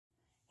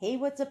Hey,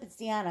 what's up? It's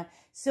Deanna.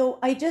 So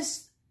I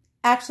just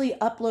actually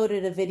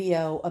uploaded a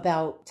video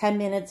about 10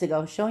 minutes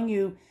ago showing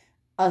you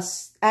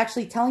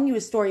actually telling you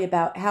a story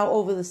about how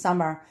over the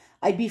summer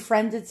I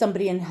befriended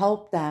somebody and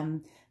helped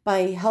them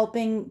by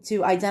helping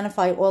to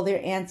identify all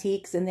their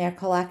antiques in their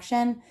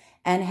collection,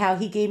 and how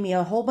he gave me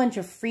a whole bunch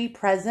of free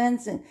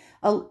presents, and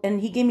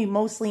he gave me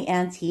mostly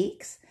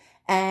antiques.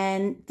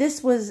 And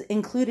this was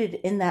included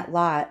in that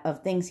lot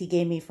of things he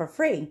gave me for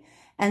free.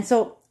 And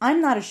so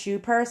I'm not a shoe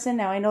person.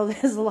 Now, I know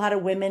there's a lot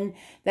of women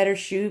that are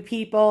shoe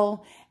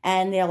people,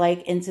 and they're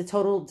like into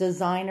total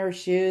designer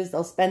shoes.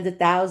 They'll spend $1,000,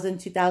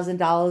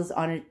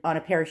 $2,000 on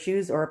a pair of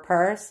shoes or a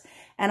purse.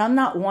 And I'm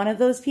not one of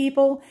those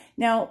people.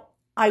 Now,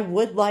 I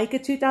would like a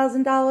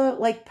 $2,000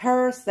 like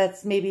purse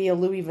that's maybe a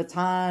Louis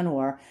Vuitton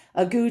or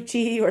a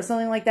Gucci or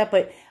something like that.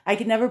 But I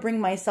could never bring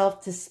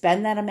myself to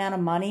spend that amount of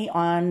money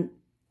on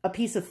a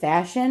piece of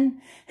fashion.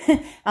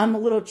 I'm a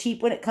little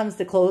cheap when it comes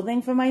to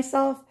clothing for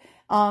myself.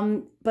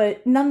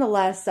 But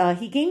nonetheless,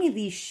 he gave me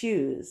these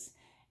shoes,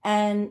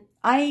 and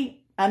I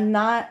am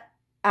not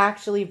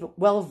actually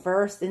well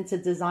versed into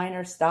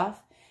designer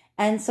stuff.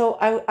 And so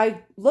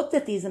I looked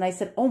at these and I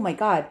said, oh my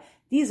God,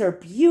 these are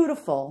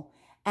beautiful.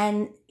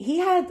 And he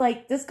had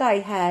this guy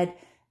had,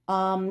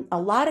 a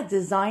lot of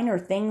designer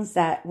things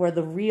that were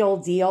the real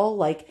deal,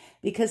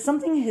 because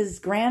something his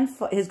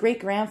great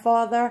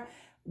grandfather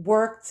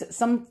worked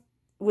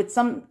with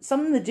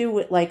something to do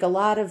with a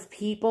lot of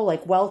people,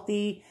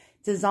 wealthy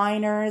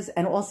designers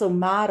and also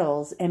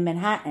models in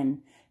Manhattan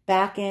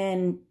back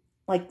in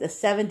the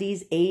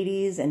 70s,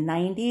 80s, and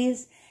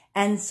 90s.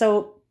 And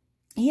so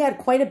he had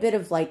quite a bit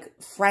of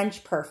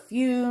French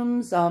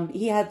perfumes.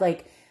 He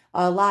had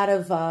a lot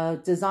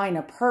of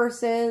designer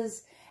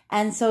purses.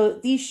 And so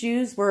these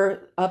shoes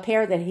were a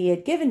pair that he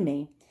had given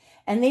me,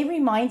 and they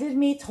reminded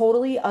me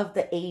totally of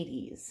the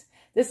 80s.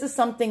 This is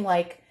something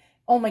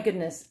oh my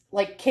goodness,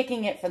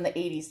 kicking it from the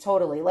 80s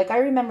totally. I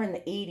remember in the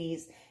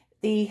 80s,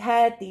 they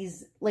had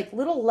these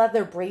little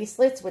leather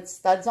bracelets with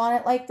studs on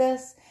it like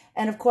this.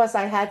 And of course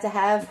I had to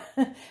have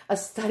a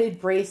studded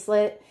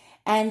bracelet.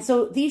 And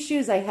so these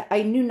shoes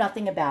I knew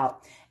nothing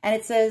about. And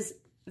it says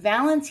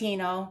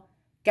Valentino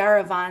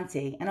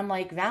Garavani. And I'm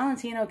like,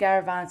 Valentino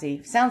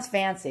Garavani sounds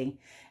fancy.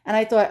 And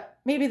I thought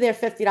maybe they're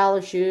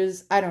 $50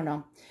 shoes. I don't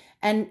know.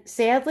 And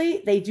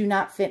sadly, they do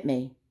not fit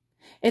me.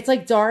 It's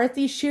like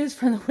Dorothy's shoes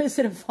from The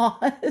Wizard of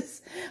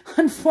Oz.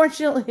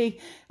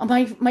 Unfortunately,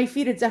 my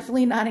feet are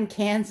definitely not in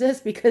Kansas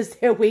because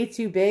they're way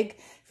too big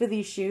for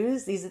these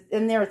shoes.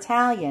 And they're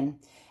Italian.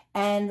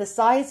 And the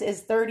size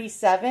is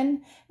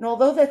 37. And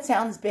although that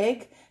sounds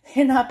big,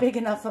 they're not big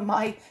enough for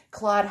my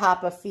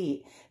clodhopper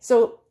feet.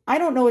 So I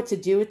don't know what to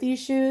do with these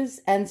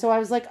shoes. And so I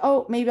was like,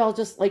 oh, maybe I'll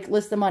just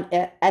list them on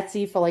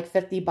Etsy for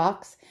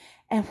 $50.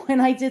 And when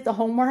I did the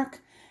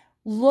homework,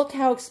 look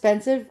how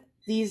expensive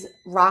these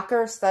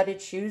rocker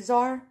studded shoes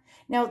are.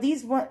 Now,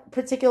 these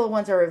particular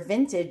ones are a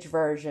vintage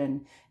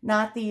version,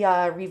 not the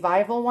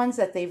revival ones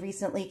that they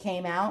recently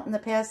came out in the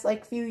past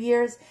few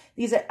years.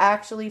 These are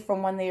actually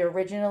from when they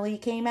originally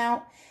came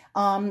out.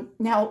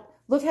 Now,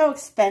 look how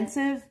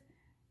expensive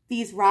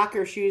these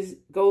rocker shoes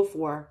go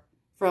for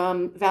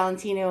from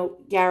Valentino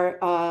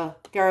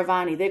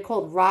Garavani. They're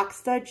called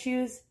Rockstud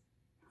shoes.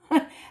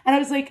 And I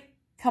was like,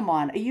 come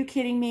on, are you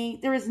kidding me?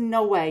 There is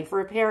no way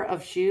for a pair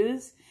of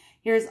shoes.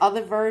 Here's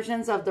other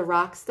versions of the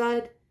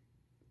Rockstud.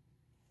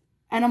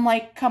 And I'm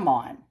like, come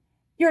on.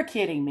 You're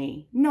kidding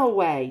me. No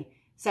way.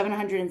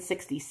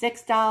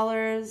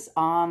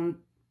 $766.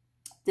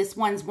 This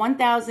one's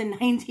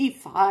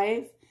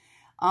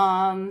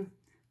 $1,095.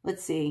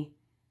 Let's see.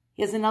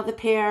 Here's another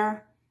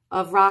pair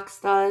of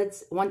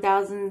Rockstuds.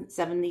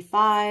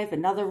 $1,075.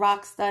 Another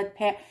Rockstud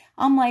pair.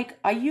 I'm like,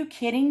 are you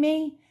kidding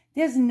me?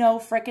 There's no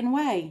freaking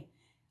way.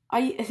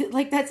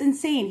 That's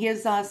insane.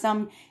 Here's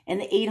some in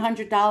the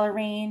 $800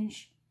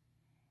 range.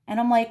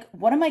 And I'm like,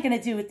 what am I going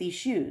to do with these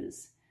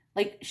shoes?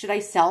 Should I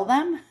sell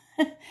them?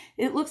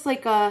 It looks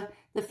like the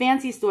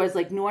fancy stores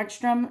like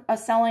Nordstrom are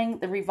selling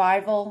the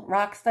Revival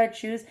Rockstud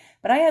shoes.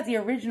 But I have the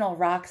original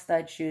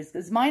Rockstud shoes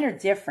because mine are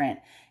different.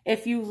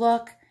 If you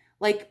look,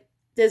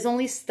 there's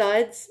only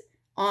studs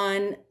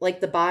on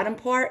the bottom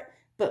part.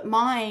 But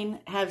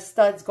mine have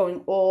studs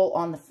going all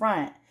on the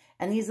front.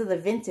 And these are the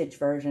vintage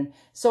version.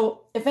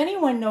 So if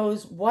anyone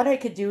knows what I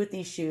could do with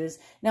these shoes.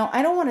 Now,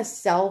 I don't want to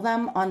sell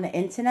them on the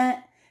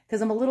internet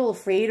because I'm a little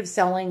afraid of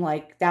selling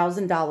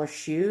 $1,000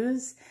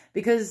 shoes,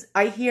 because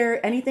I hear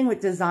anything with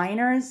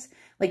designers,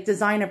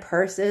 designer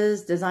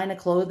purses, designer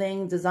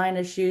clothing,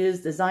 designer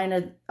shoes,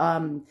 designer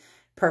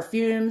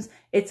perfumes.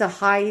 It's a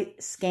high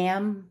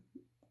scam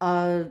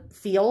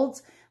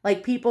field.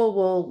 People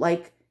will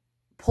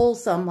pull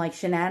some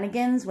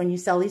shenanigans when you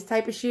sell these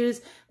type of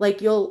shoes.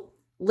 You'll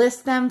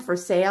list them for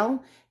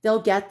sale, they'll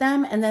get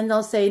them, and then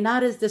they'll say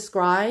not as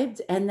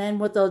described, and then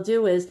what they'll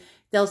do is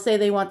they'll say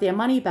they want their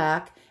money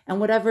back, and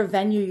whatever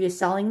venue you're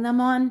selling them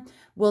on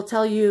will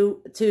tell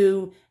you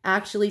to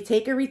actually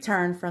take a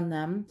return from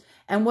them.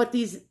 And what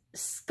these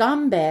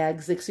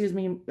scumbags, excuse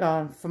me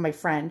for my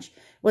French,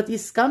 what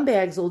these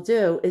scumbags will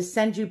do is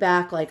send you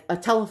back a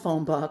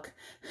telephone book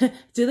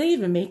Do they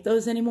even make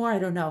those anymore? I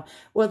don't know.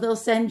 Or they'll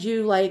send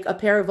you like a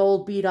pair of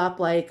old beat up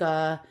like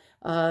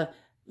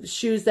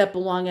shoes that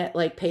belong at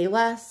like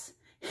Payless.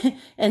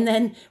 And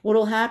then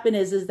what'll happen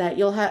is that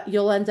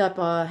you'll end up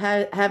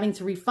having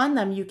to refund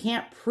them. You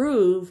can't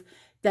prove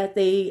that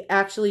they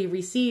actually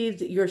received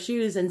your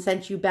shoes and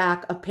sent you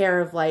back a pair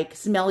of like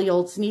smelly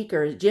old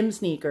sneakers, gym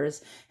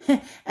sneakers,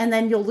 and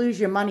then you'll lose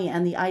your money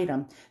and the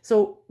item.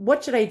 So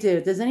what should I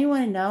do? Does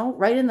anyone know?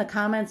 Write in the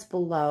comments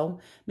below.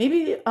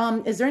 Maybe,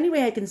 is there any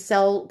way I can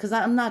sell, because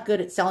I'm not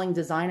good at selling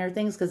designer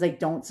things because I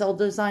don't sell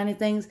designer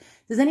things.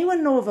 Does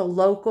anyone know of a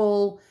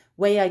local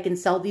way I can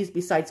sell these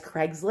besides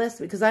Craigslist?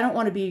 Because I don't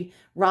want to be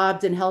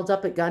robbed and held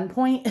up at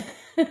gunpoint.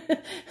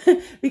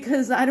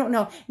 Because I don't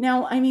know.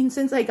 Now, I mean,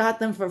 since I got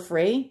them for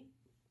free,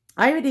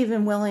 I would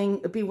even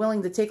be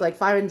willing to take like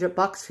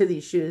 $500 for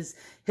these shoes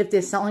if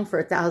they're selling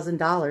for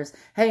 $1,000.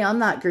 Hey, I'm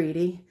not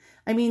greedy.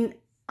 I mean,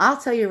 I'll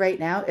tell you right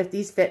now, if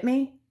these fit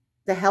me,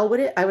 the hell with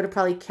it. I would have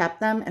probably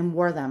kept them and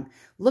wore them.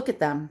 Look at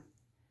them.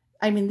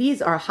 I mean,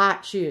 these are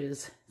hot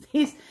shoes.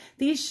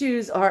 These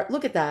shoes are,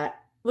 look at that.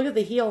 Look at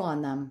the heel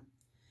on them.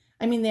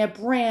 I mean, they're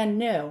brand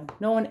new.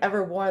 No one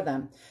ever wore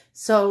them.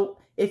 So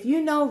if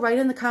you know, write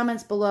in the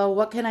comments below,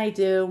 what can I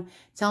do?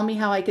 Tell me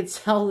how I could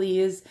sell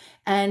these.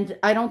 And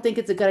I don't think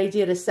it's a good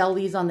idea to sell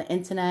these on the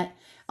internet.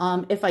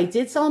 If I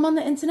did sell them on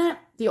the internet,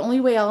 the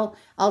only way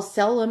I'll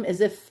sell them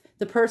is if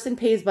the person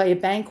pays by a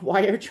bank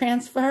wire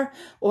transfer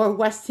or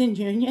Western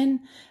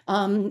Union,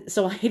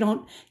 so I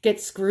don't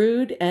get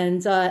screwed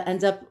and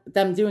end up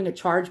them doing a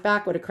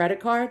chargeback with a credit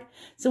card.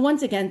 So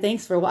once again,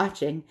 thanks for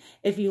watching.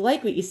 If you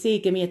like what you see,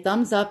 give me a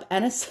thumbs up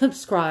and a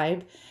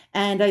subscribe.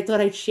 And I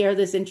thought I'd share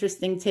this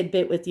interesting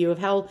tidbit with you of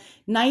how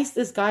nice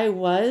this guy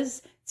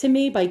was to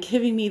me by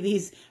giving me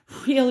these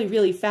really,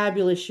 really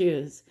fabulous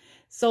shoes.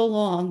 So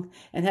long,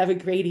 and have a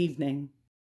great evening.